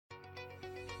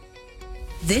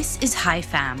This is Hi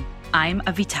Fam. I'm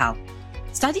Avital.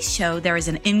 Studies show there is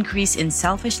an increase in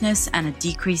selfishness and a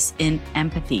decrease in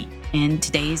empathy in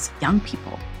today's young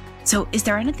people. So is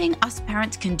there anything us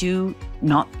parents can do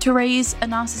not to raise a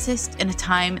narcissist in a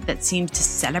time that seems to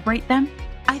celebrate them?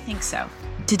 I think so.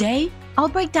 Today, I'll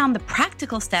break down the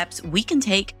practical steps we can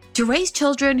take to raise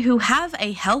children who have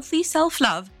a healthy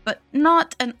self-love, but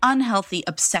not an unhealthy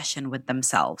obsession with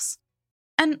themselves.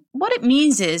 And what it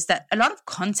means is that a lot of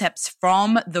concepts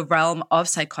from the realm of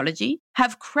psychology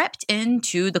have crept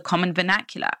into the common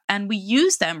vernacular, and we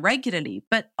use them regularly,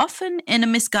 but often in a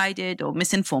misguided or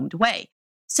misinformed way.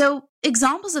 So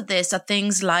examples of this are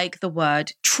things like the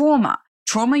word trauma.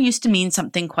 Trauma used to mean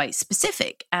something quite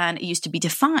specific, and it used to be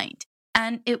defined.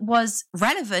 And it was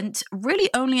relevant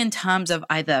really only in terms of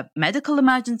either medical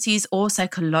emergencies or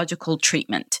psychological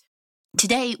treatment.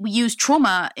 Today, we use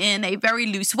trauma in a very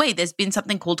loose way. There's been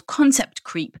something called concept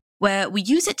creep, where we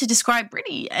use it to describe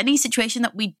really any situation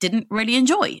that we didn't really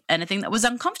enjoy. Anything that was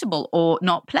uncomfortable or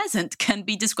not pleasant can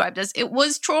be described as it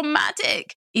was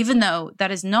traumatic, even though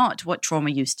that is not what trauma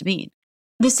used to mean.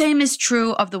 The same is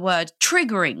true of the word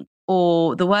triggering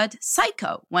or the word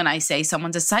psycho. When I say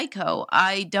someone's a psycho,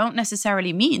 I don't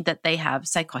necessarily mean that they have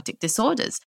psychotic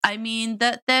disorders. I mean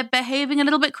that they're behaving a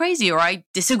little bit crazy or I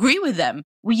disagree with them.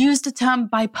 We use the term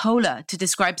bipolar to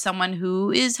describe someone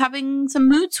who is having some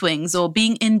mood swings or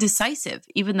being indecisive,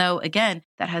 even though, again,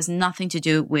 that has nothing to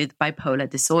do with bipolar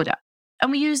disorder.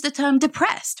 And we use the term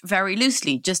depressed very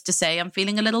loosely, just to say I'm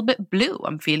feeling a little bit blue,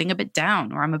 I'm feeling a bit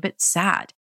down, or I'm a bit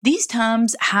sad. These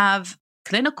terms have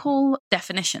clinical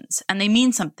definitions and they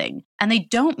mean something, and they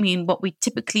don't mean what we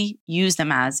typically use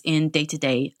them as in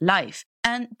day-to-day life.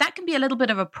 And that can be a little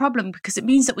bit of a problem because it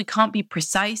means that we can't be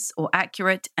precise or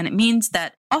accurate. And it means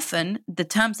that often the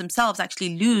terms themselves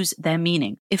actually lose their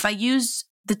meaning. If I use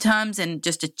the terms in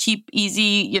just a cheap,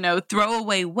 easy,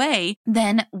 throwaway way,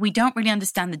 then we don't really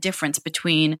understand the difference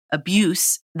between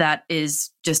abuse, that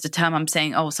is just a term I'm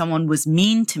saying, oh, someone was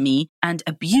mean to me, and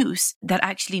abuse that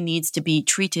actually needs to be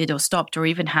treated or stopped or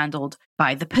even handled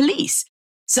by the police.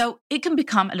 So it can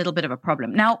become a little bit of a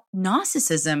problem. Now,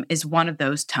 narcissism is one of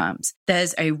those terms.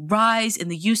 There's a rise in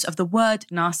the use of the word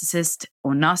narcissist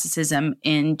or narcissism.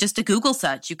 In just a Google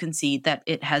search, you can see that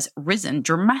it has risen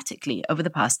dramatically over the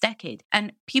past decade.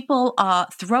 And people are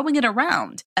throwing it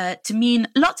around to mean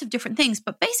lots of different things,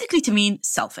 but basically to mean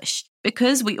selfish.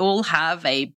 Because we all have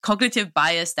a cognitive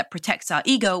bias that protects our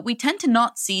ego, we tend to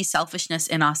not see selfishness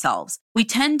in ourselves. We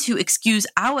tend to excuse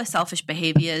our selfish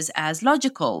behaviors as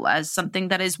logical, as something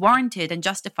that is warranted and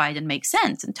justified and makes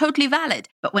sense and totally valid.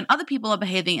 But when other people are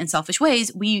behaving in selfish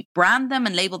ways, we brand them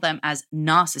and label them as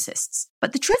narcissists.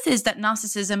 But the truth is that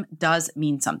narcissism does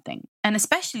mean something. And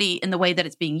especially in the way that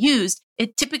it's being used,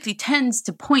 it typically tends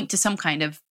to point to some kind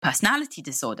of personality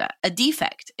disorder, a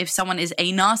defect. If someone is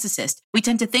a narcissist, we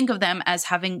tend to think of them as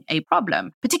having a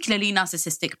problem, particularly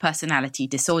narcissistic personality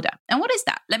disorder. And what is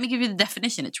that? Let me give you the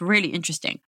definition. It's really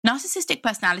interesting. Narcissistic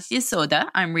personality disorder,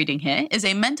 I'm reading here, is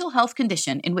a mental health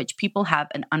condition in which people have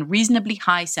an unreasonably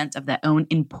high sense of their own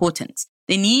importance.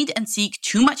 They need and seek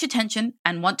too much attention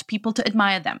and want people to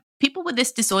admire them. People with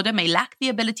this disorder may lack the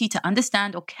ability to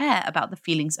understand or care about the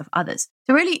feelings of others.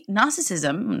 So really,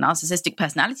 narcissistic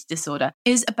personality disorder,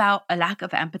 is about a lack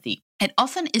of empathy. It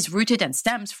often is rooted and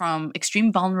stems from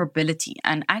extreme vulnerability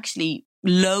and actually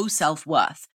low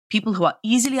self-worth. People who are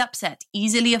easily upset,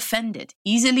 easily offended,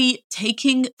 easily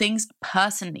taking things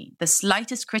personally. The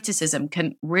slightest criticism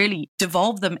can really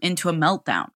devolve them into a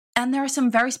meltdown. And there are some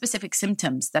very specific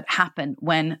symptoms that happen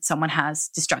when someone has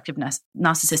destructive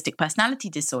narcissistic personality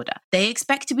disorder. They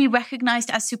expect to be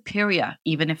recognized as superior,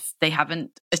 even if they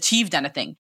haven't achieved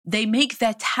anything. They make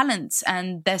their talents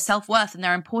and their self-worth and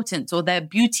their importance or their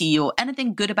beauty or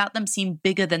anything good about them seem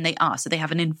bigger than they are. So they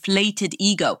have an inflated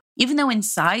ego. Even though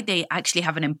inside they actually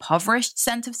have an impoverished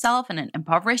sense of self and an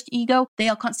impoverished ego, they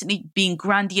are constantly being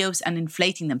grandiose and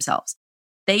inflating themselves.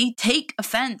 They take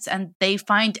offense and they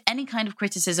find any kind of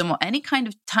criticism or any kind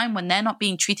of time when they're not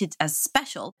being treated as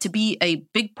special to be a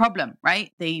big problem,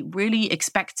 right? They really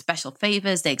expect special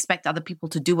favors. They expect other people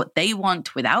to do what they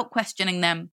want without questioning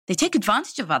them. They take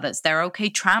advantage of others. They're okay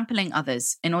trampling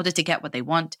others in order to get what they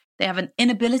want. They have an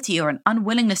inability or an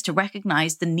unwillingness to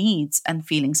recognize the needs and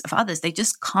feelings of others. They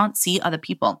just can't see other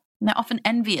people. And they're often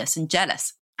envious and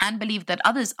jealous, and believe that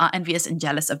others are envious and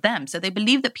jealous of them. So they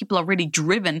believe that people are really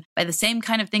driven by the same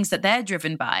kind of things that they're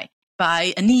driven by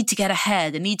a need to get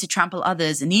ahead, a need to trample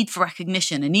others, a need for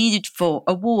recognition, a need for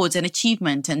awards and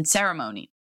achievement and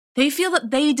ceremony. They feel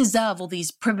that they deserve all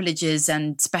these privileges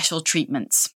and special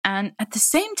treatments. And at the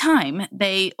same time,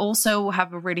 they also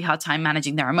have a really hard time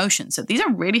managing their emotions. So these are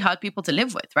really hard people to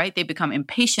live with, right? They become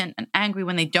impatient and angry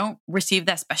when they don't receive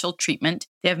their special treatment.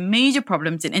 They have major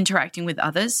problems in interacting with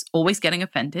others, always getting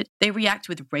offended. They react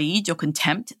with rage or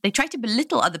contempt. They try to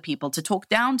belittle other people, to talk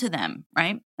down to them,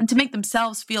 right? And to make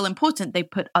themselves feel important, they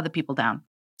put other people down.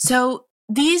 So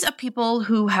these are people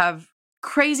who have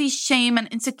crazy shame and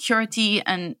insecurity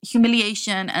and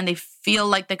humiliation, and they feel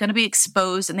like they're going to be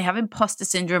exposed, and they have imposter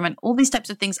syndrome and all these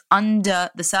types of things under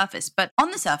the surface. But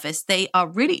on the surface, they are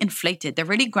really inflated. They're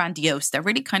really grandiose. They're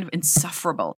really kind of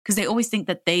insufferable because they always think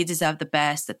that they deserve the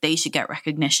best, that they should get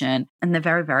recognition. And they're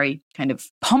very, very kind of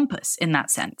pompous in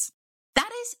that sense. That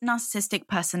is narcissistic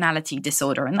personality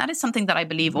disorder. And that is something that I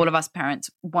believe all of us parents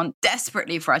want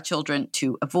desperately for our children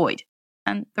to avoid.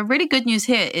 And the really good news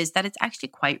here is that it's actually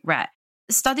quite rare.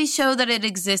 Studies show that it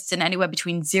exists in anywhere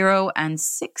between 0 and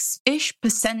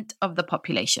 6-ish% of the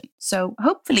population. So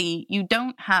hopefully you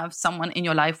don't have someone in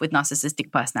your life with narcissistic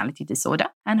personality disorder,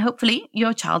 and hopefully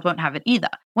your child won't have it either.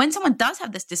 When someone does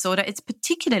have this disorder, it's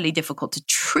particularly difficult to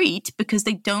treat because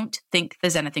they don't think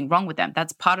there's anything wrong with them.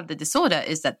 That's part of the disorder,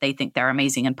 is that they think they're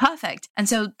amazing and perfect. And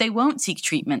so they won't seek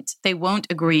treatment. They won't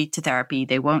agree to therapy.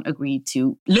 They won't agree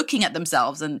to looking at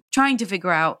themselves and trying to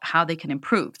figure out how they can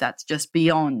improve. That's just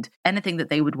beyond anything that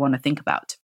they would want to think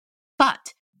about.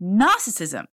 But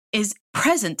narcissism is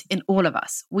present in all of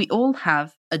us. We all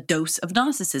have a dose of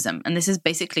narcissism. And this is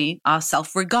basically our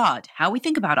self-regard, how we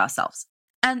think about ourselves.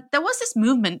 And there was this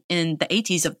movement in the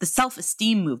 80s of the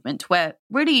self-esteem movement, where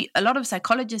really a lot of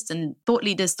psychologists and thought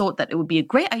leaders thought that it would be a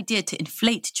great idea to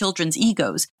inflate children's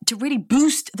egos to really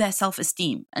boost their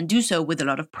self-esteem, and do so with a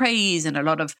lot of praise and a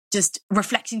lot of just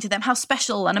reflecting to them how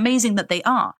special and amazing that they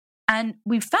are. And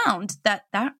we found that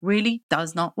that really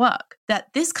does not work,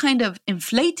 that this kind of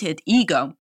inflated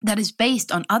ego that is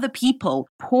based on other people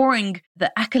pouring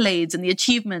the accolades and the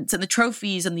achievements and the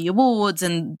trophies and the awards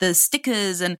and the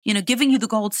stickers and, giving you the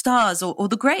gold stars or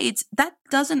the grades, that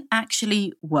doesn't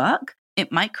actually work.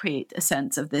 It might create a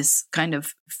sense of this kind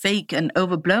of fake and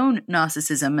overblown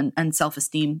narcissism and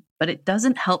self-esteem, but it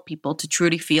doesn't help people to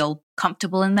truly feel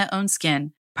comfortable in their own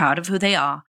skin, proud of who they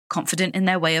are, confident in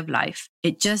their way of life.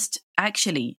 It just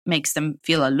actually makes them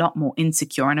feel a lot more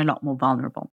insecure and a lot more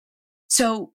vulnerable.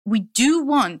 So we do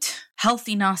want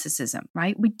healthy narcissism,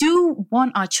 right? We do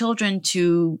want our children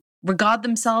to regard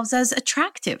themselves as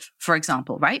attractive, for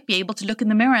example, right? Be able to look in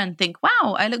the mirror and think,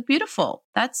 wow, I look beautiful.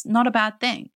 That's not a bad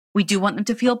thing. We do want them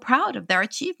to feel proud of their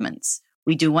achievements.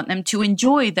 We do want them to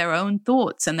enjoy their own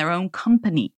thoughts and their own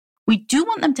company. We do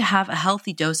want them to have a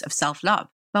healthy dose of self-love,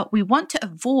 but we want to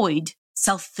avoid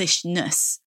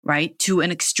selfishness, right, to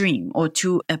an extreme, or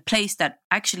to a place that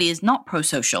actually is not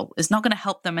pro-social, is not going to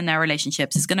help them in their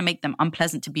relationships, is going to make them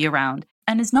unpleasant to be around,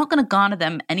 and is not going to garner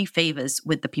them any favors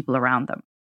with the people around them.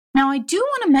 Now, I do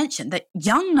want to mention that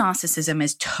young narcissism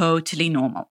is totally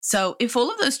normal. So if all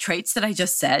of those traits that I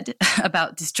just said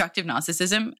about destructive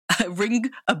narcissism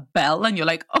ring a bell and you're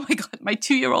like, oh my God, my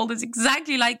 2-year-old is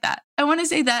exactly like that, I want to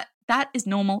say that that is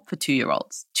normal for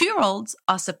 2-year-olds. 2-year-olds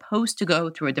are supposed to go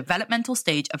through a developmental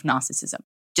stage of narcissism.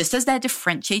 Just as they're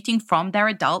differentiating from their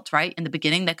adult, right? In the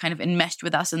beginning, they're kind of enmeshed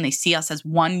with us and they see us as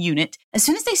one unit. As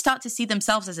soon as they start to see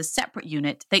themselves as a separate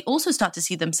unit, they also start to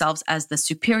see themselves as the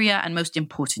superior and most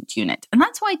important unit. And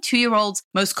that's why 2-year-olds'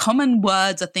 most common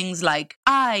words are things like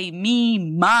I, me,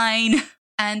 mine.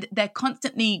 And they're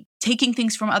constantly taking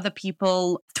things from other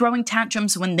people, throwing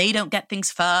tantrums when they don't get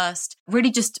things first,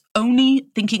 really just only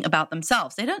thinking about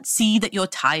themselves. They don't see that you're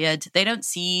tired. They don't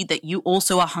see that you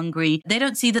also are hungry. They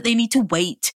don't see that they need to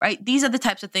wait, right? These are the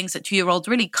types of things that 2-year-olds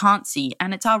really can't see.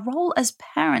 And it's our role as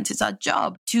parents, it's our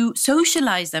job to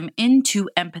socialize them into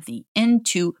empathy,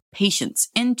 into patience,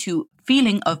 into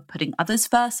feeling of putting others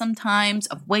first sometimes,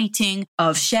 of waiting,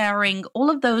 of sharing. All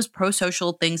of those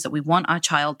pro-social things that we want our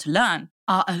child to learn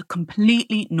are a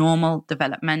completely normal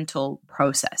developmental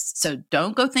process. So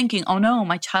don't go thinking, oh no,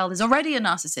 my child is already a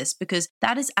narcissist, because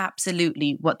that is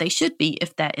absolutely what they should be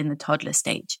if they're in the toddler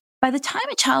stage. By the time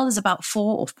a child is about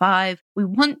 4 or 5, we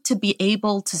want to be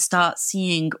able to start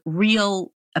seeing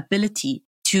real ability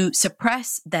to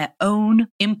suppress their own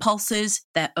impulses,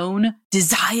 their own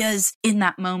desires in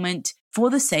that moment for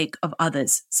the sake of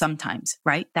others sometimes,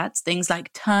 right? That's things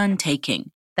like turn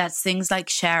taking. That's things like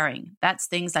sharing. That's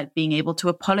things like being able to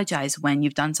apologize when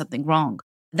you've done something wrong.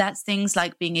 That's things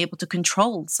like being able to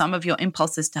control some of your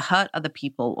impulses to hurt other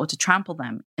people or to trample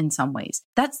them in some ways.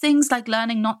 That's things like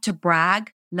learning not to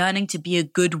brag, learning to be a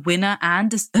good winner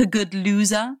and a good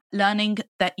loser, learning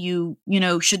that you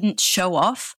shouldn't show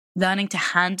off, learning to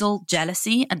handle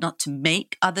jealousy and not to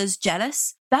make others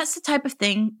jealous. That's the type of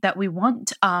thing that we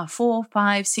want our 4,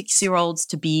 5, 6-year-olds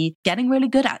to be getting really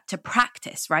good at, to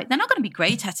practice, right? They're not going to be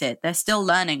great at it. They're still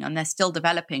learning and they're still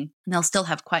developing, and they'll still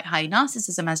have quite high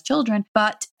narcissism as children,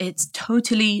 but it's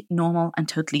totally normal and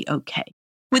totally okay.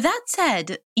 With that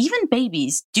said, even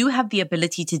babies do have the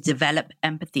ability to develop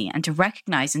empathy and to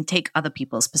recognize and take other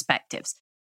people's perspectives.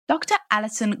 Dr.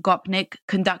 Alison Gopnik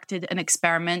conducted an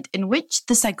experiment in which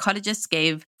the psychologists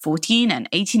gave 14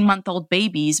 and 18-month-old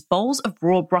babies bowls of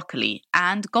raw broccoli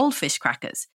and goldfish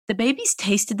crackers. The babies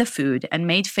tasted the food and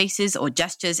made faces or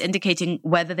gestures indicating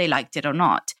whether they liked it or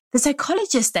not. The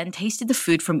psychologist then tasted the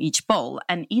food from each bowl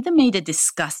and either made a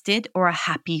disgusted or a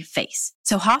happy face.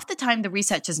 So half the time the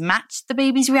researchers matched the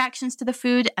babies' reactions to the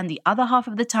food, and the other half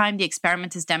of the time the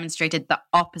experimenters demonstrated the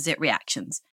opposite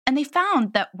reactions. And they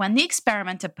found that when the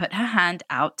experimenter put her hand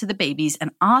out to the babies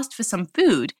and asked for some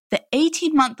food, the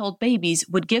 18-month-old babies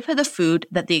would give her the food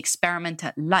that the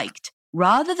experimenter liked,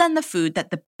 rather than the food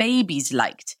that the babies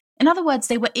liked. In other words,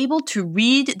 they were able to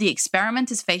read the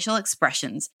experimenter's facial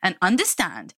expressions and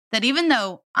understand that even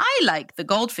though I like the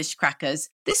goldfish crackers,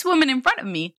 this woman in front of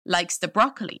me likes the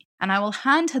broccoli, and I will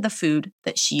hand her the food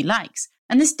that she likes.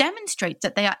 And this demonstrates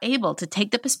that they are able to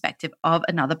take the perspective of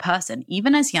another person,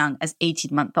 even as young as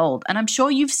 18-month-old. And I'm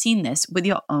sure you've seen this with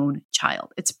your own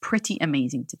child. It's pretty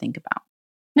amazing to think about.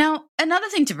 Now, another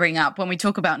thing to bring up when we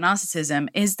talk about narcissism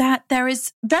is that there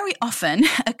is very often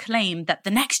a claim that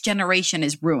the next generation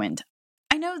is ruined.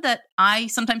 I know that I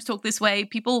sometimes talk this way.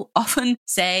 People often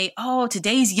say, oh,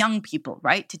 today's young people,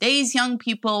 right? Today's young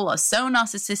people are so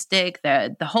narcissistic.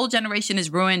 The whole generation is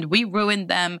ruined. We ruined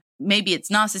them. Maybe it's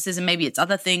narcissism. Maybe it's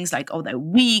other things like, oh, they're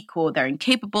weak or they're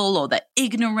incapable or they're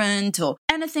ignorant or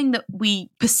anything that we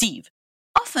perceive.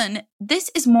 Often, this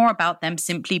is more about them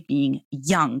simply being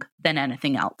young than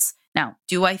anything else. Now,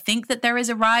 do I think that there is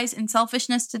a rise in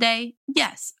selfishness today?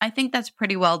 Yes, I think that's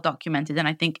pretty well documented and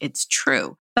I think it's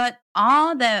true. But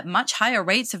are there much higher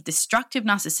rates of destructive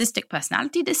narcissistic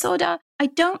personality disorder? I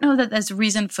don't know that there's a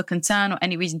reason for concern or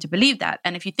any reason to believe that.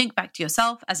 And if you think back to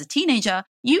yourself as a teenager,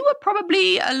 you were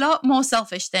probably a lot more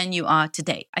selfish than you are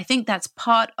today. I think that's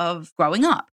part of growing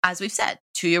up. As we've said,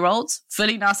 2-year-olds,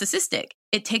 fully narcissistic.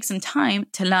 It takes some time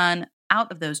to learn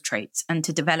out of those traits and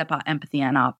to develop our empathy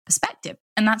and our perspective.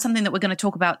 And that's something that we're going to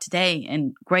talk about today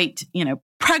in great,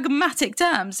 pragmatic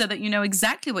terms so that you know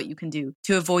exactly what you can do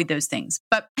to avoid those things.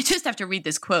 But I just have to read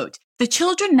this quote. The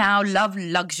children now love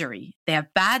luxury. They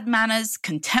have bad manners,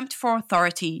 contempt for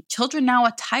authority. Children now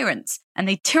are tyrants and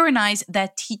they tyrannize their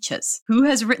teachers. Who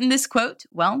has written this quote?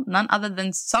 Well, none other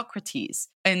than Socrates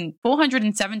in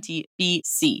 470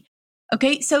 BC.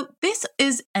 Okay, so this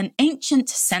is an ancient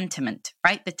sentiment,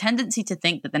 right? The tendency to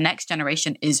think that the next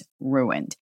generation is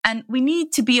ruined. And we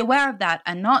need to be aware of that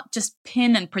and not just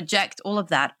pin and project all of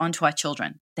that onto our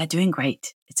children. They're doing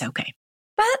great. It's okay.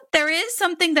 But there is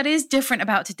something that is different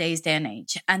about today's day and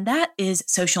age, and that is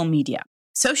social media.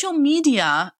 Social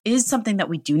media is something that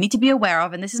we do need to be aware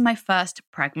of, and this is my first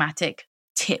pragmatic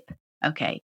tip,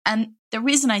 okay? And the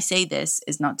reason I say this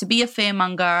is not to be a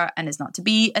fearmonger and is not to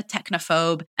be a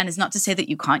technophobe and is not to say that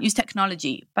you can't use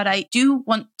technology. But I do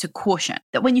want to caution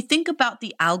that when you think about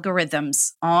the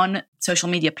algorithms on social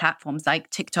media platforms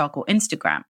like TikTok or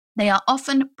Instagram, they are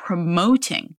often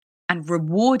promoting and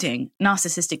rewarding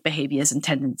narcissistic behaviors and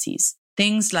tendencies.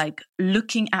 Things like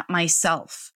looking at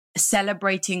myself,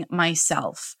 celebrating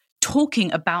myself,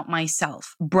 talking about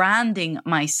myself, branding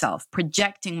myself,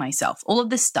 projecting myself, all of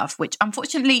this stuff, which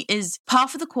unfortunately is par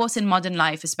for the course in modern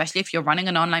life, especially if you're running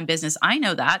an online business. I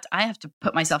know that. I have to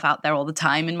put myself out there all the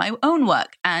time in my own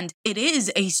work. And it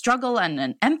is a struggle and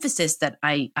an emphasis that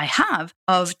I have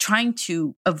of trying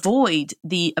to avoid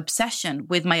the obsession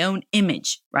with my own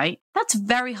image, right? That's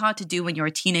very hard to do when you're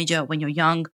a teenager, when you're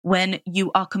young, when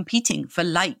you are competing for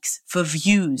likes, for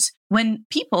views, when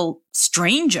people,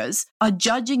 strangers, are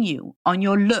judging you on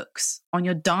your looks, on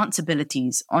your dance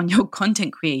abilities, on your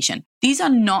content creation. These are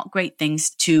not great things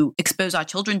to expose our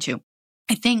children to.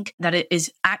 I think that it is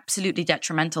absolutely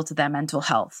detrimental to their mental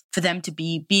health for them to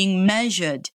be being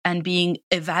measured and being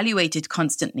evaluated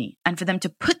constantly and for them to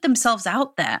put themselves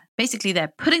out there. Basically,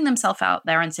 they're putting themselves out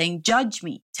there and saying, judge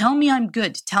me, tell me I'm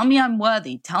good, tell me I'm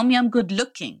worthy, tell me I'm good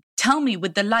looking. Tell me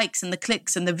with the likes and the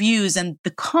clicks and the views and the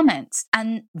comments.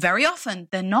 And very often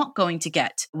they're not going to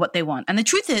get what they want. And the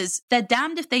truth is, they're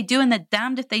damned if they do and they're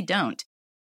damned if they don't.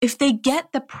 If they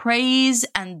get the praise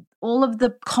and all of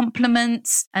the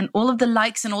compliments and all of the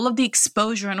likes and all of the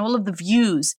exposure and all of the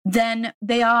views, then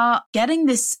they are getting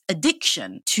this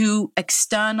addiction to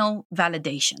external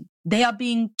validation. They are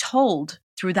being told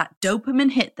through that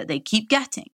dopamine hit that they keep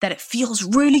getting, that it feels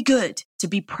really good to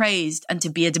be praised and to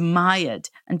be admired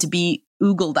and to be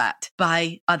oogled at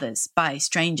by others, by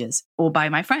strangers, or by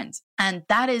my friends. And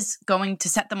that is going to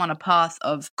set them on a path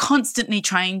of constantly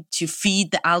trying to feed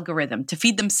the algorithm, to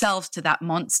feed themselves to that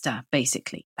monster,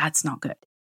 basically. That's not good.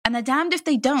 And they're damned if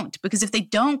they don't, because if they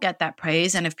don't get that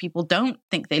praise and if people don't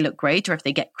think they look great or if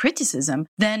they get criticism,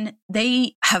 then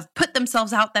they have put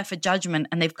themselves out there for judgment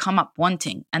and they've come up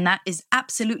wanting. And that is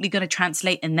absolutely going to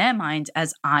translate in their minds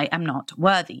as I am not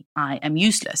worthy, I am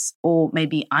useless, or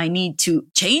maybe I need to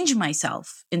change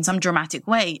myself in some dramatic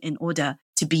way in order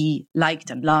to be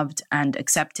liked and loved and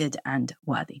accepted and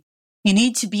worthy. You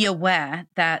need to be aware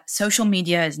that social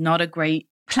media is not a great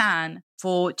plan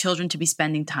for children to be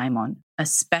spending time on,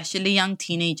 especially young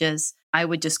teenagers. I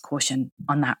would just caution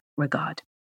on that regard.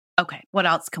 Okay, what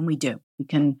else can we do? We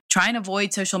can try and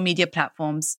avoid social media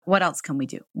platforms. What else can we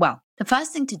do? Well, the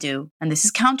first thing to do, and this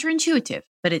is counterintuitive,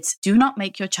 but it's do not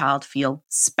make your child feel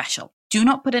special. Do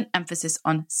not put an emphasis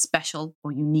on special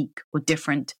or unique or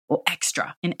different or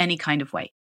extra in any kind of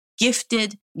way.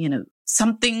 Gifted,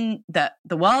 something that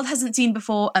the world hasn't seen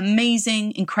before,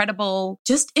 amazing, incredible.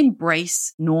 Just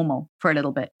embrace normal for a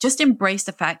little bit. Just embrace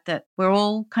the fact that we're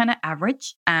all kind of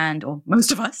average or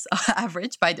most of us are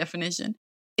average by definition.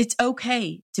 It's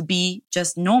okay to be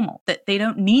just normal, that they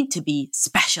don't need to be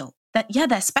special. That,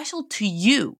 they're special to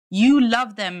you. You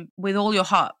love them with all your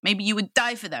heart. Maybe you would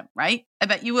die for them, right? I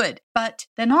bet you would. But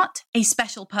they're not a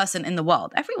special person in the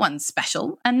world. Everyone's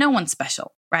special and no one's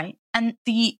special, right? And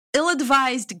the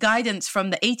ill-advised guidance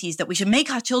from the 80s that we should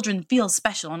make our children feel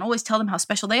special and always tell them how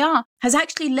special they are has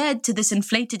actually led to this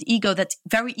inflated ego that's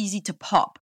very easy to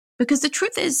pop. Because the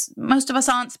truth is, most of us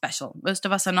aren't special. Most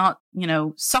of us are not,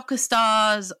 soccer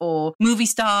stars or movie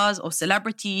stars or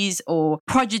celebrities or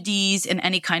prodigies in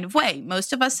any kind of way.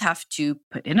 Most of us have to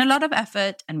put in a lot of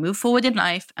effort and move forward in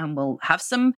life, and we'll have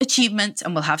some achievements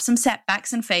and we'll have some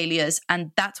setbacks and failures. And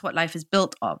that's what life is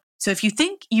built of. So if you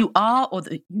think you are or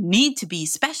that you need to be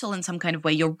special in some kind of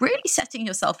way, you're really setting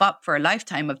yourself up for a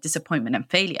lifetime of disappointment and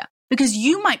failure. Because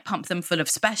you might pump them full of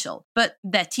special, but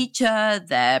their teacher,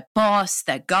 their boss,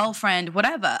 their girlfriend,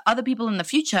 whatever, other people in the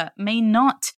future may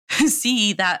not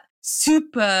see that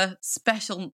super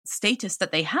special status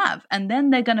that they have. And then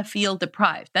they're going to feel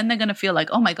deprived. Then they're going to feel like,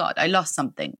 oh my God, I lost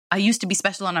something. I used to be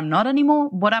special and I'm not anymore.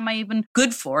 What am I even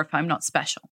good for if I'm not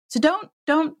special? So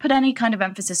don't put any kind of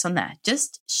emphasis on that.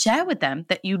 Just share with them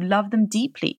that you love them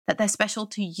deeply, that they're special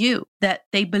to you, that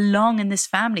they belong in this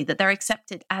family, that they're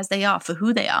accepted as they are for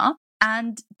who they are,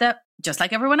 and that just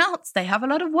like everyone else, they have a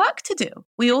lot of work to do.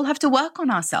 We all have to work on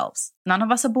ourselves. None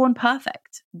of us are born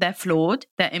perfect. They're flawed,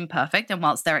 they're imperfect, and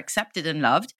whilst they're accepted and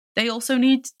loved, they also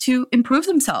need to improve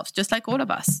themselves, just like all of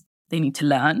us. They need to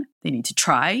learn, they need to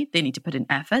try, they need to put in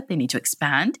effort, they need to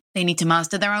expand, they need to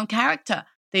master their own character.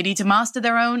 They need to master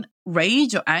their own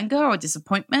rage or anger or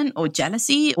disappointment or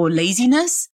jealousy or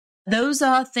laziness. Those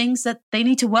are things that they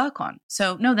need to work on.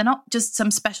 So no, they're not just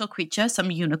some special creature, some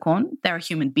unicorn. They're a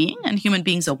human being, and human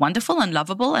beings are wonderful and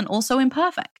lovable and also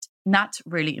imperfect. And that's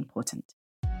really important.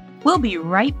 We'll be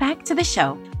right back to the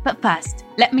show. But first,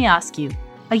 let me ask you,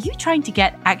 are you trying to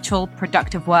get actual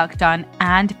productive work done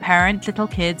and parent little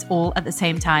kids all at the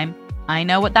same time? I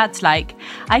know what that's like.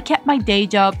 I kept my day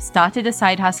job, started a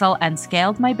side hustle, and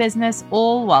scaled my business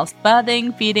all whilst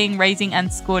birthing, feeding, raising,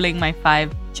 and schooling my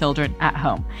 5 children at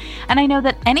home. And I know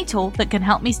that any tool that can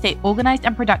help me stay organized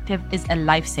and productive is a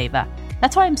lifesaver.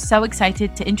 That's why I'm so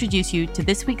excited to introduce you to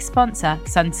this week's sponsor,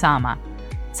 Sunsama.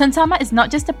 Sunsama is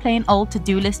not just a plain old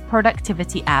to-do list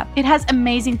productivity app. It has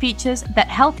amazing features that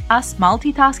help us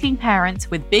multitasking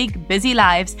parents with big, busy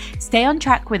lives stay on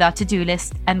track with our to-do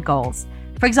list and goals.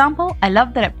 For example, I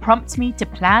love that it prompts me to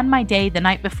plan my day the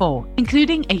night before,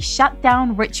 including a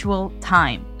shutdown ritual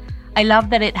time. I love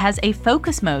that it has a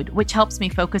focus mode, which helps me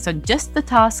focus on just the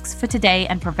tasks for today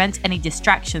and prevents any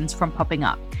distractions from popping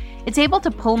up. It's able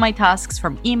to pull my tasks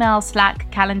from email,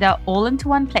 Slack, calendar, all into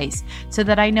one place so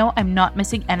that I know I'm not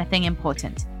missing anything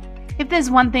important. If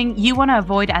there's one thing you want to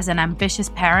avoid as an ambitious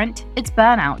parent, it's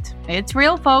burnout. It's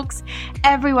real, folks.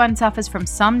 Everyone suffers from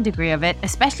some degree of it,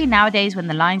 especially nowadays when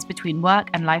the lines between work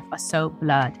and life are so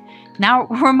blurred. Now,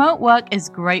 remote work is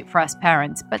great for us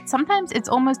parents, but sometimes it's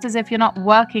almost as if you're not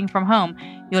working from home,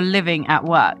 you're living at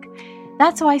work.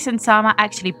 That's why Sunsama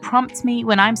actually prompts me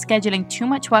when I'm scheduling too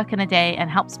much work in a day and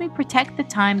helps me protect the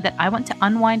time that I want to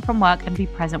unwind from work and be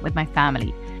present with my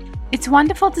family. It's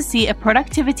wonderful to see a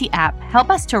productivity app help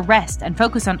us to rest and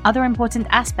focus on other important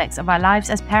aspects of our lives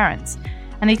as parents.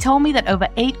 And they told me that over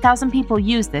 8,000 people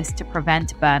use this to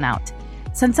prevent burnout.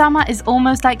 Sunsama is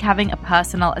almost like having a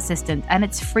personal assistant, and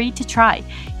it's free to try.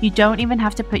 You don't even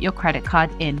have to put your credit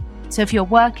card in. So if you're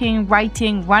working,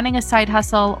 writing, running a side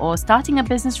hustle, or starting a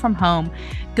business from home,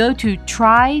 go to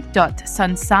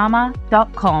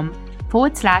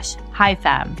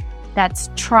try.sunsama.com/HiFam. That's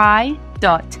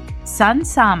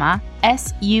try.sunsama,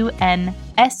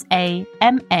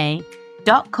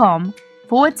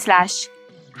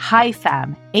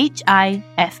 sunsama.com/HiFam,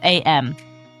 HIFAM.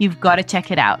 You've got to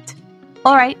check it out.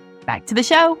 All right, back to the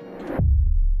show.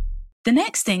 The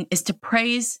next thing is to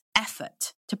praise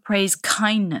effort, to praise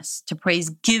kindness, to praise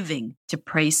giving, to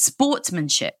praise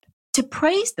sportsmanship, to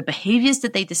praise the behaviors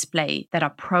that they display that are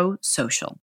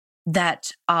pro-social,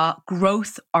 that are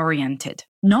growth-oriented.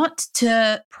 Not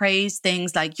to praise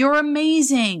things like, you're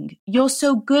amazing, you're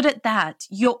so good at that,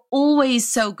 you're always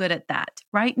so good at that,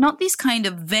 right? Not these kind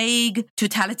of vague,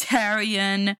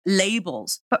 totalitarian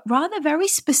labels, but rather very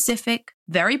specific,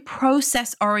 very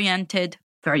process-oriented,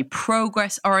 very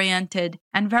progress-oriented,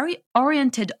 and very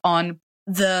oriented on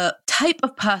the type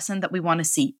of person that we want to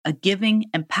see, a giving,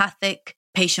 empathic,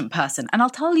 patient person. And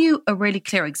I'll tell you a really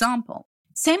clear example.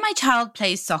 Say my child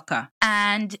plays soccer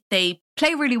and they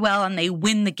play really well and they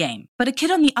win the game, but a kid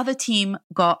on the other team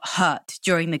got hurt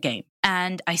during the game.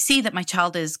 And I see that my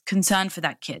child is concerned for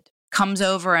that kid, comes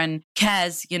over and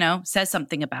cares, says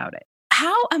something about it.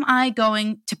 How am I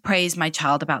going to praise my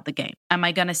child about the game? Am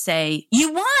I going to say,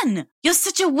 you won, you're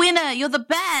such a winner, you're the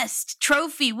best,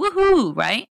 trophy, woohoo,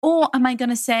 right? Or am I going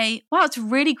to say, wow, it's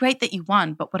really great that you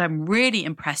won, but what I'm really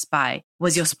impressed by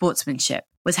was your sportsmanship,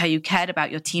 was how you cared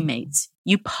about your teammates.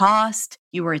 You passed,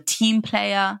 you were a team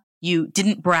player, you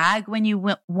didn't brag when you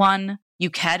won,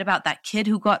 you cared about that kid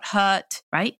who got hurt,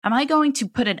 right? Am I going to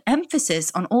put an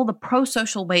emphasis on all the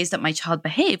pro-social ways that my child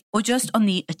behaved, or just on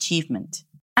the achievement?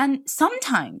 And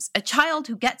sometimes a child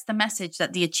who gets the message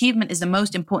that the achievement is the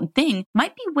most important thing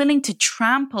might be willing to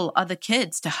trample other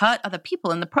kids, to hurt other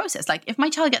people in the process. Like if my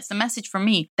child gets the message from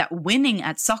me that winning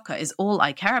at soccer is all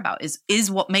I care about,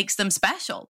 is what makes them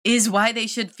special, is why they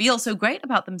should feel so great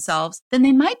about themselves, then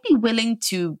they might be willing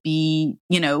to be,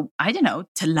 to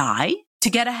lie, to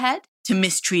get ahead, to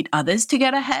mistreat others to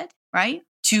get ahead, right?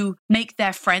 To make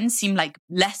their friends seem like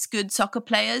less good soccer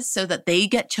players so that they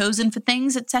get chosen for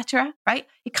things, etc., right?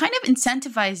 It kind of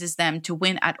incentivizes them to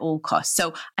win at all costs.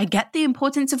 So I get the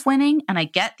importance of winning and I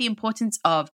get the importance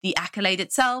of the accolade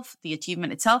itself, the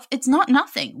achievement itself. It's not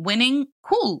nothing. Winning,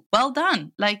 cool, well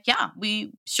done. Like, yeah,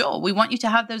 we want you to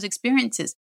have those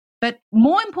experiences. But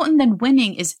more important than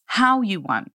winning is how you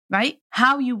won, right?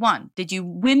 How you won. Did you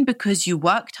win because you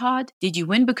worked hard? Did you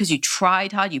win because you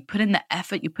tried hard? You put in the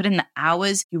effort, you put in the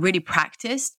hours, you really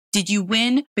practiced? Did you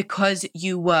win because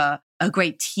you were a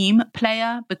great team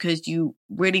player, because you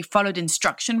really followed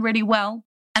instruction really well?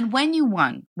 And when you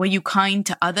won, were you kind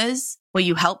to others? Were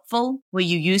you helpful? Were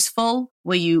you useful?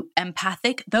 Were you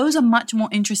empathic? Those are much more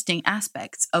interesting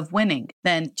aspects of winning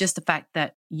than just the fact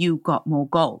that you got more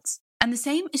goals. And the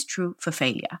same is true for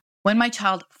failure. When my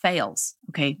child fails,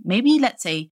 okay, maybe let's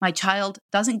say my child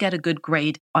doesn't get a good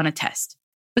grade on a test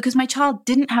because my child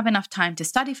didn't have enough time to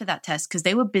study for that test because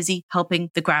they were busy helping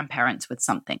the grandparents with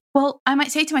something. Well, I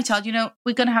might say to my child,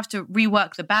 we're going to have to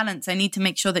rework the balance. I need to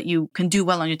make sure that you can do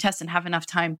well on your test and have enough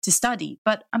time to study.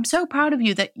 But I'm so proud of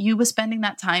you that you were spending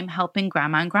that time helping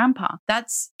grandma and grandpa.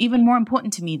 That's even more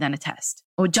important to me than a test,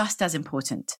 or just as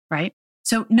important, right?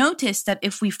 So notice that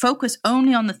if we focus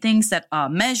only on the things that are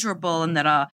measurable and that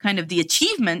are kind of the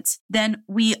achievements, then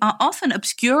we are often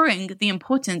obscuring the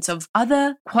importance of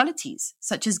other qualities,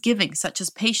 such as giving, such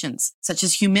as patience, such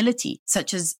as humility,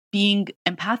 such as being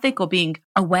empathic or being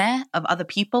aware of other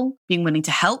people, being willing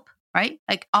to help, right?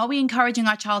 Like, are we encouraging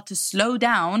our child to slow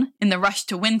down in the rush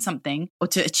to win something or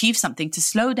to achieve something, to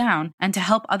slow down and to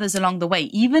help others along the way,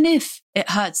 even if it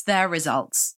hurts their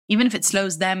results, even if it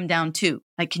slows them down too?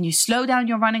 Like, can you slow down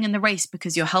your running in the race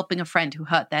because you're helping a friend who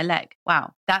hurt their leg?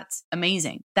 Wow, that's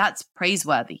amazing. That's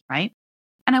praiseworthy, right?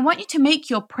 And I want you to make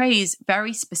your praise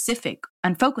very specific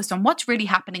and focused on what's really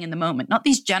happening in the moment, not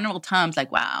these general terms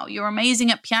like, wow, you're amazing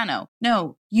at piano.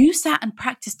 No, you sat and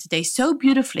practiced today so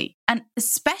beautifully. And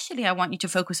especially I want you to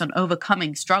focus on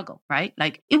overcoming struggle, right?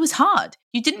 Like, it was hard.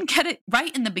 You didn't get it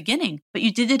right in the beginning, but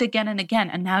you did it again and again.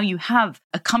 And now you have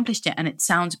accomplished it and it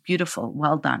sounds beautiful.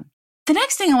 Well done. The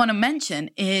next thing I want to mention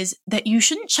is that you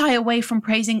shouldn't shy away from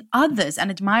praising others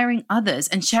and admiring others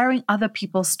and sharing other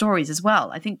people's stories as well.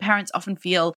 I think parents often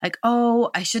feel like, oh,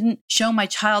 I shouldn't show my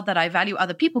child that I value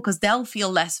other people because they'll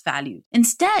feel less valued.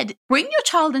 Instead, bring your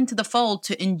child into the fold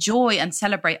to enjoy and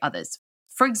celebrate others.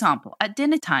 For example, at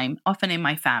dinner time, often in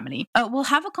my family, we'll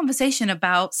have a conversation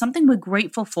about something we're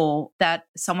grateful for that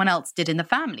someone else did in the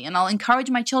family. And I'll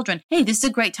encourage my children, hey, this is a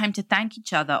great time to thank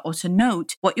each other or to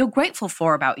note what you're grateful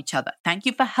for about each other. Thank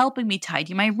you for helping me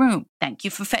tidy my room. Thank you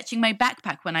for fetching my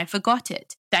backpack when I forgot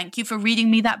it. Thank you for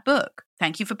reading me that book.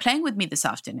 Thank you for playing with me this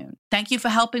afternoon. Thank you for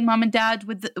helping mom and dad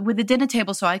with the dinner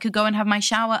table so I could go and have my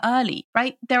shower early,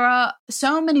 right? There are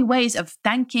so many ways of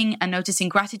thanking and noticing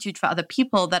gratitude for other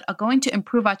people that are going to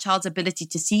improve our child's ability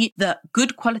to see the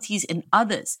good qualities in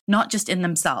others, not just in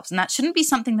themselves. And that shouldn't be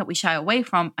something that we shy away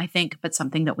from, I think, but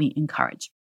something that we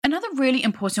encourage. Another really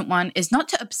important one is not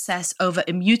to obsess over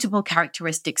immutable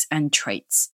characteristics and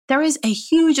traits. There is a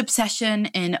huge obsession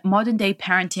in modern day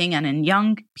parenting and in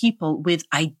young people with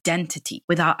identity,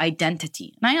 with our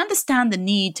identity. And I understand the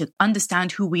need to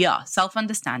understand who we are.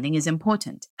 Self-understanding is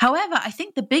important. However, I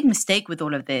think the big mistake with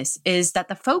all of this is that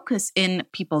the focus in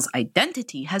people's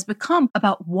identity has become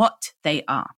about what they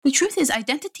are. The truth is,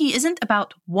 identity isn't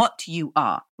about what you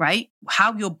are, right?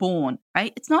 How you're born,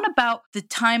 right? It's not about the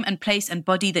time and place and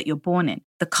body that you're born in.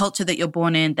 The culture that you're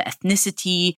born in, the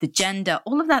ethnicity, the gender,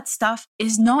 all of that stuff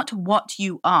is not what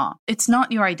you are. It's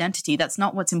not your identity. That's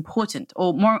not what's important.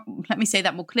 Or more, let me say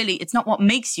that more clearly, it's not what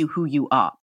makes you who you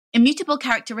are. Immutable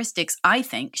characteristics, I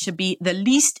think, should be the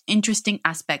least interesting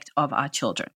aspect of our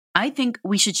children. I think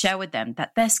we should share with them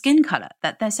that their skin color,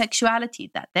 that their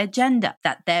sexuality, that their gender,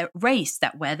 that their race,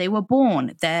 that where they were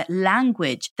born, their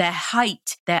language, their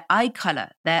height, their eye color,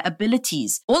 their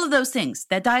abilities, all of those things,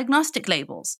 their diagnostic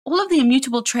labels, all of the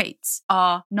immutable traits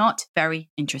are not very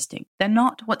interesting. They're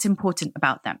not what's important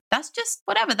about them. That's just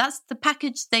whatever. That's the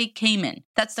package they came in.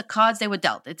 That's the cards they were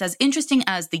dealt. It's as interesting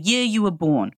as the year you were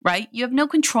born, right? You have no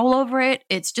control over it.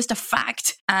 It's just a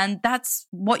fact. And that's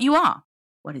what you are.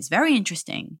 What is very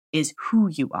interesting is who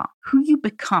you are, who you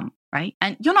become, right?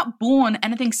 And you're not born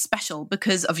anything special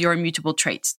because of your immutable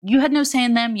traits. You had no say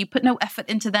in them. You put no effort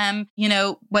into them. You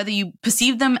know, whether you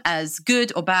perceive them as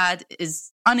good or bad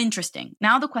is uninteresting.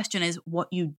 Now the question is what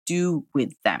you do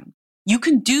with them. You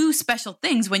can do special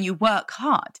things when you work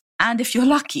hard. And if you're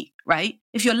lucky, right?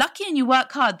 If you're lucky and you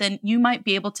work hard, then you might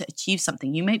be able to achieve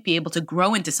something. You might be able to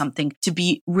grow into something to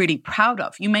be really proud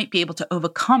of. You might be able to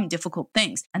overcome difficult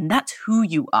things. And that's who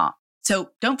you are.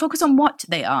 So don't focus on what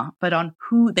they are, but on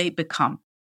who they become.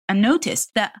 And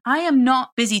notice that I am not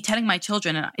busy telling my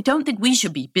children, and I don't think we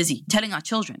should be busy telling our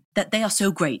children that they are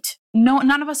so great. No,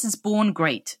 none of us is born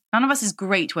great. None of us is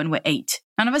great when we're 8.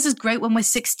 None of us is great when we're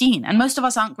 16. And most of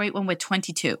us aren't great when we're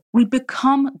 22. We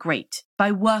become great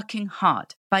by working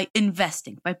hard, by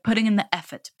investing, by putting in the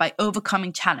effort, by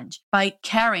overcoming challenge, by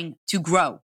caring to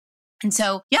grow. And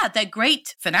so, yeah, they're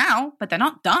great for now, but they're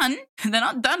not done. They're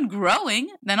not done growing.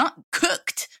 They're not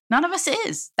cooked. None of us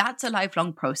is. That's a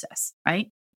lifelong process,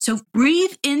 right? So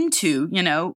breathe into,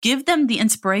 give them the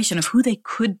inspiration of who they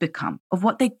could become, of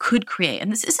what they could create.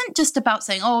 And this isn't just about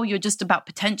saying, oh, you're just about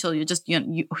potential. You're just,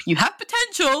 you have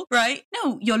potential, right?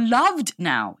 No, you're loved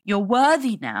now. You're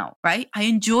worthy now, right? I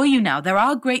enjoy you now. There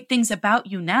are great things about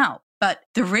you now. But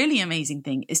the really amazing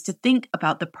thing is to think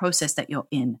about the process that you're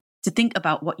in, to think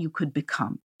about what you could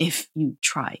become if you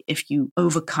try, if you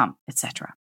overcome,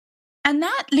 etc. And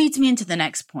that leads me into the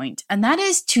next point, and that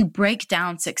is to break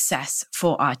down success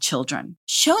for our children.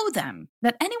 Show them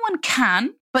that anyone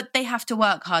can, but they have to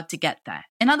work hard to get there.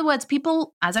 In other words,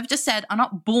 people, as I've just said, are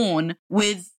not born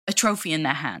with a trophy in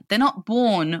their hand. They're not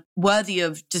born worthy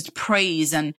of just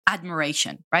praise and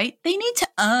admiration, right? They need to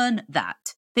earn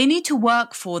that. They need to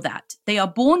work for that. They are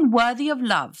born worthy of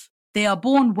love. They are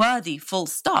born worthy, full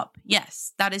stop.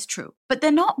 Yes, that is true. But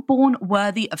they're not born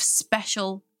worthy of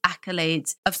special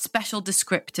accolades, of special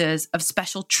descriptors, of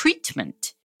special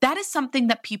treatment. That is something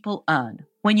that people earn.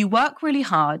 When you work really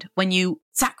hard, when you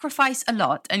sacrifice a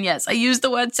lot, and yes, I use the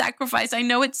word sacrifice. I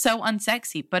know it's so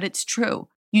unsexy, but it's true.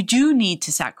 You do need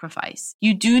to sacrifice.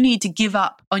 You do need to give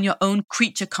up on your own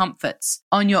creature comforts,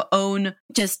 on your own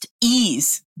just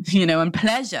ease, and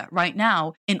pleasure right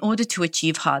now in order to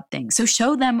achieve hard things. So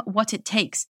show them what it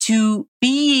takes to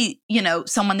be,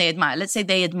 someone they admire. Let's say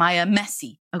they admire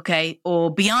Messi, okay,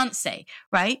 or Beyonce,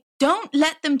 right? Don't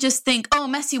let them just think, oh,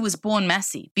 Messi was born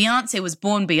Messi. Beyonce was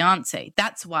born Beyonce.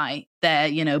 That's why they're,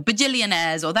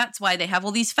 bajillionaires, or that's why they have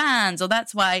all these fans, or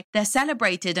that's why they're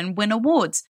celebrated and win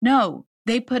awards. No,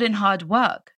 they put in hard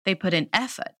work. They put in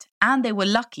effort, and they were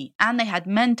lucky, and they had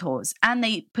mentors, and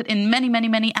they put in many, many,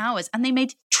 many hours, and they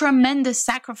made tremendous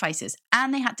sacrifices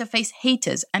and they had to face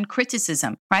haters and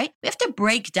criticism, right? We have to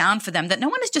break down for them that no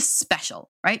one is just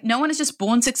special, right? No one is just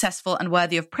born successful and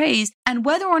worthy of praise. And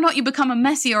whether or not you become a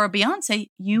Messi or a Beyonce,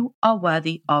 you are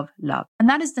worthy of love. And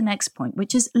that is the next point,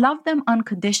 which is love them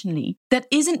unconditionally. That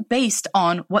isn't based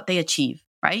on what they achieve,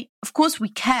 right? Of course, we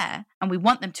care and we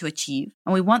want them to achieve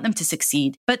and we want them to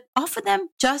succeed, but offer them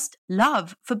just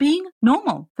love for being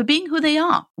normal, for being who they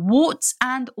are, warts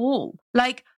and all.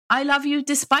 Like, I love you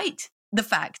despite the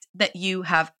fact that you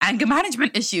have anger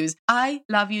management issues. I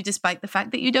love you despite the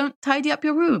fact that you don't tidy up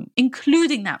your room,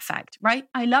 including that fact, right?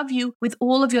 I love you with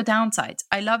all of your downsides.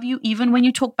 I love you even when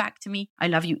you talk back to me. I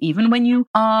love you even when you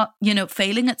are,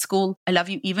 failing at school. I love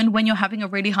you even when you're having a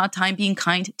really hard time being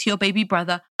kind to your baby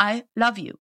brother. I love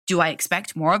you. Do I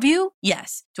expect more of you?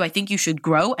 Yes. Do I think you should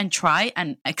grow and try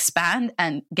and expand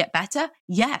and get better?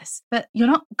 Yes. But you're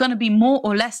not going to be more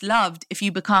or less loved if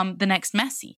you become the next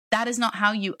Messi. That is not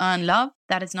how you earn love.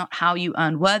 That is not how you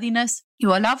earn worthiness.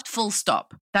 You are loved, full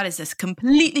stop. That is a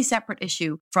completely separate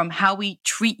issue from how we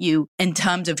treat you in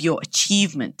terms of your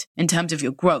achievement, in terms of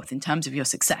your growth, in terms of your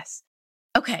success.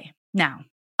 Okay, now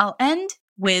I'll end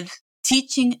with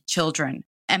teaching children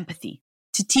empathy,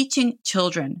 to teaching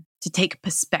children to take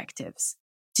perspectives,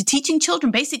 to teaching children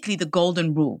basically the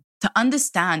golden rule, to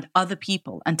understand other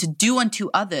people and to do unto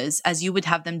others as you would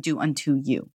have them do unto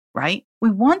you, right?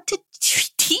 We want to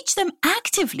teach them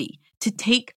actively to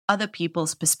take other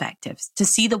people's perspectives, to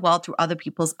see the world through other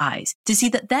people's eyes, to see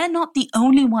that they're not the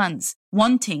only ones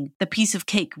wanting the piece of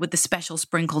cake with the special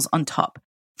sprinkles on top.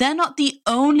 They're not the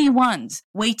only ones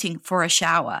waiting for a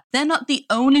shower. They're not the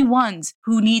only ones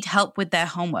who need help with their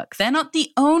homework. They're not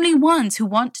the only ones who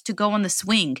want to go on the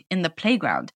swing in the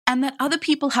playground. And that other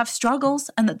people have struggles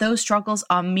and that those struggles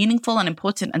are meaningful and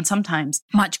important and sometimes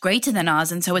much greater than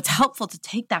ours. And so it's helpful to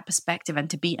take that perspective and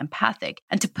to be empathic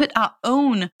and to put our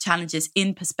own challenges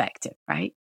in perspective,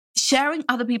 right? Sharing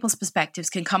other people's perspectives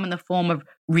can come in the form of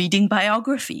reading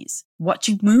biographies,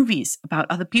 watching movies about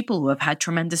other people who have had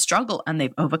tremendous struggle and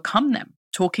they've overcome them,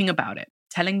 talking about it,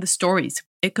 telling the stories.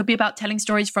 It could be about telling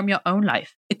stories from your own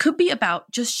life. It could be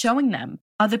about just showing them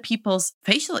other people's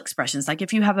facial expressions. Like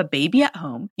if you have a baby at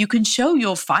home, you can show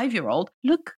your 5-year-old,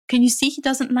 look, can you see he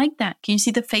doesn't like that? Can you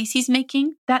see the face he's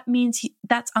making? That means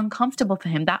that's uncomfortable for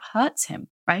him. That hurts him,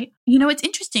 right? It's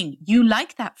interesting. You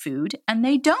like that food and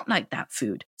they don't like that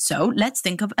food. So let's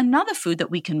think of another food that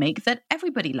we can make that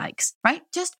everybody likes, right?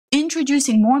 Just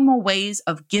introducing more and more ways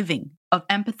of giving, of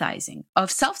empathizing, of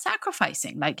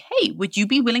self-sacrificing. Like, hey, would you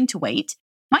be willing to wait?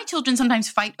 My children sometimes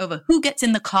fight over who gets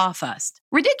in the car first.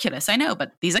 Ridiculous, I know,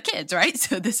 but these are kids, right?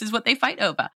 So this is what they fight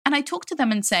over. And I talk to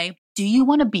them and say, do you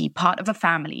want to be part of a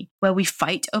family where we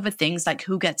fight over things like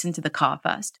who gets into the car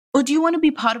first? Or do you want to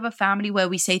be part of a family where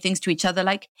we say things to each other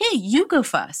like, hey, you go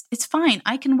first. It's fine.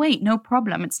 I can wait. No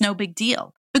problem. It's no big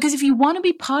deal. Because if you want to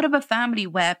be part of a family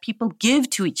where people give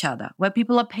to each other, where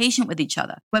people are patient with each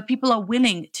other, where people are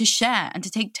willing to share and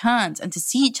to take turns and to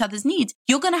see each other's needs,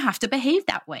 you're going to have to behave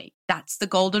that way. That's the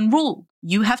golden rule.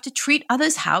 You have to treat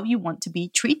others how you want to be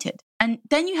treated. And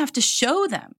then you have to show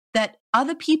them that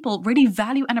other people really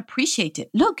value and appreciate it.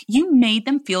 Look, you made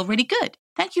them feel really good.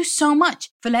 Thank you so much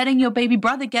for letting your baby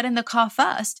brother get in the car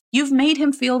first. You've made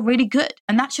him feel really good.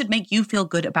 And that should make you feel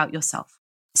good about yourself.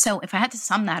 So if I had to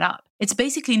sum that up, it's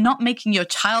basically not making your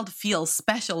child feel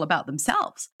special about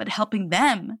themselves, but helping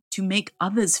them to make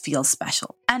others feel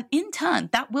special. And in turn,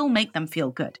 that will make them feel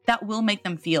good. That will make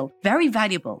them feel very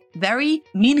valuable, very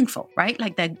meaningful, right?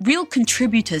 Like they're real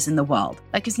contributors in the world.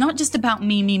 Like it's not just about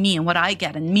me, and what I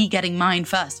get and me getting mine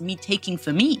first, me taking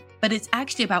for me, but it's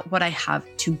actually about what I have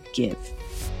to give.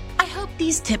 I hope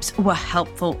these tips were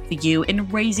helpful for you in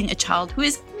raising a child who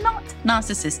is not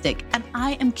narcissistic, and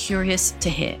I am curious to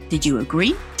hear. Did you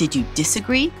agree? Did you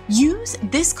disagree? Use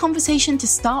this conversation to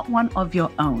start one of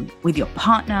your own with your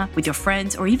partner, with your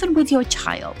friends, or even with your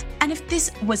child. And if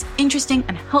this was interesting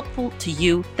and helpful to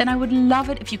you, then I would love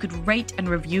it if you could rate and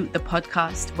review the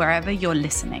podcast wherever you're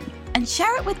listening, and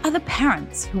share it with other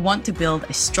parents who want to build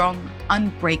a strong,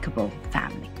 unbreakable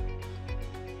family.